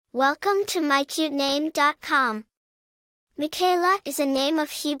Welcome to mycutename.com. Mikayla is a name of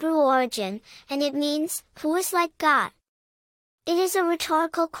Hebrew origin, and it means, who is like God. It is a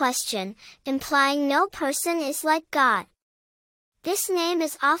rhetorical question, implying no person is like God. This name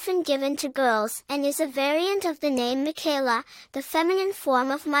is often given to girls and is a variant of the name Mikayla, the feminine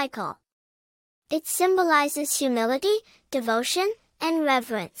form of Michael. It symbolizes humility, devotion, and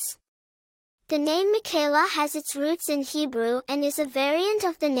reverence. The name Mikayla has its roots in Hebrew and is a variant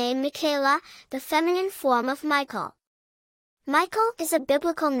of the name Mikayla, the feminine form of Michael. Michael is a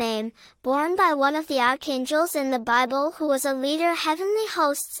biblical name, borne by one of the archangels in the Bible who was a leader heavenly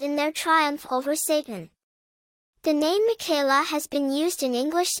hosts in their triumph over Satan. The name Mikayla has been used in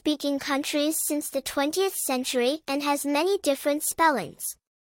English-speaking countries since the 20th century and has many different spellings.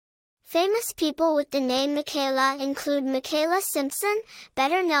 Famous people with the name Mikayla include Mikayla Simpson,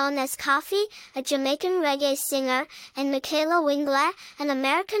 better known as Coffee, a Jamaican reggae singer, and Mikayla Wingley, an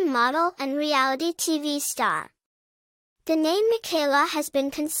American model and reality TV star. The name Mikayla has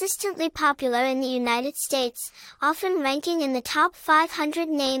been consistently popular in the United States, often ranking in the top 500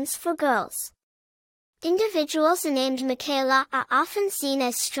 names for girls. Individuals named Mikayla are often seen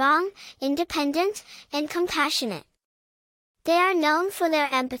as strong, independent, and compassionate. They are known for their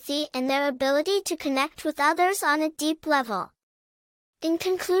empathy and their ability to connect with others on a deep level. In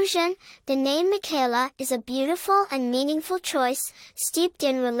conclusion, the name Mikayla is a beautiful and meaningful choice, steeped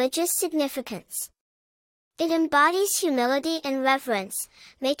in religious significance. It embodies humility and reverence,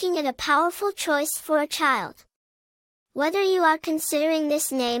 making it a powerful choice for a child. Whether you are considering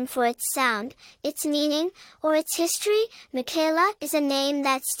this name for its sound, its meaning, or its history, Mikayla is a name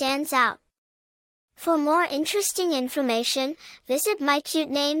that stands out. For more interesting information, visit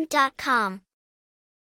mycutename.com.